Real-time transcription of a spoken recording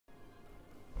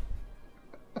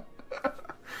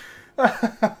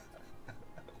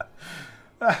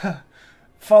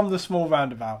From the small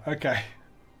roundabout. Okay.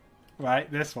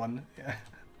 Right, this one. Yeah.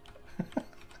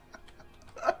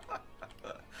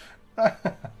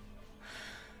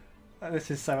 This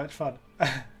is so much fun.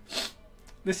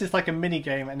 This is like a mini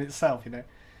game in itself, you know.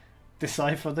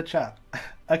 Decipher the chat.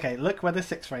 Okay, look where the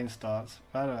 6 lane starts.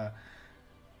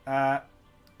 Let's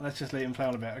just let him play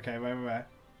on a bit. Okay, where?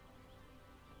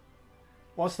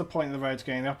 What's the point of the roads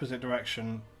going in the opposite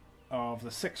direction of the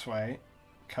 6-way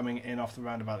coming in off the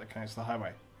roundabout that connects to the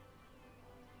highway?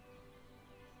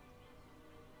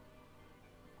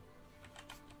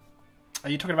 Are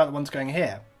you talking about the ones going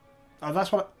here? Oh,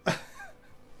 that's what...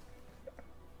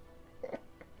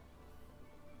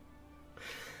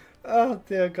 Oh,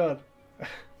 dear God.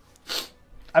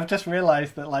 I've just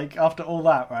realised that, like, after all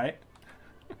that, right?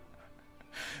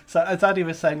 So, as Andy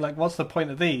was saying, like, what's the point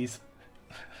of these?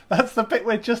 That's the bit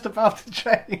we're just about to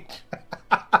change.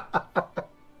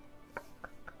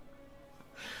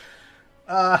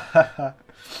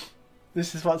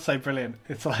 This is what's so brilliant.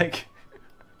 It's like...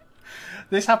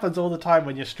 This happens all the time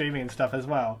when you're streaming and stuff as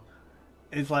well.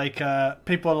 It's like,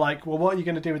 people are like, well, what are you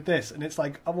going to do with this? And it's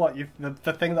like, oh, what?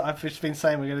 The thing that I've just been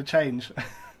saying we're going to change.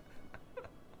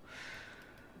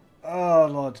 Oh,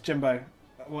 Lord. Jimbo.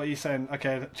 What are you saying?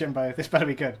 Okay, Jimbo, this better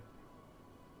be good.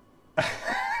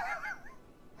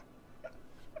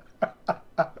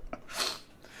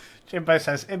 Jimbo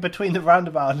says, in between the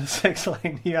roundabout and the 6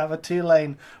 lane, you have a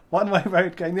 2-lane, one-way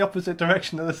road going the opposite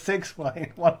direction of the 6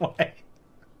 lane, one way.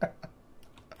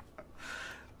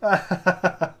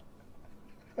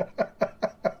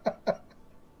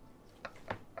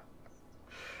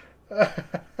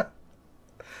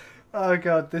 Oh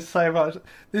God, this so much.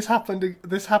 This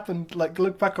happened. Like,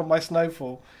 look back on my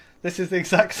snowfall. This is the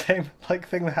exact same like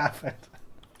thing that happened.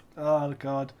 Oh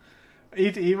God.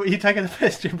 You taking the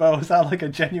piss, Jimbo? Was that like a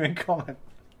genuine comment?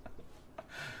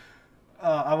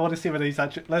 I want to see whether he's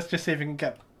actually... Let's just see if we can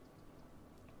get...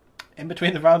 In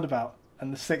between the roundabout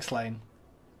and the 6 lane.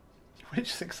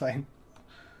 Which 6 lane?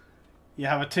 You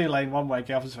have a 2-lane, one-way,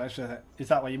 go opposite direction. Is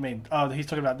that what you mean? Oh, he's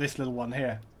talking about this little one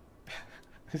here.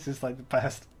 This is like the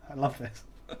best. I love this.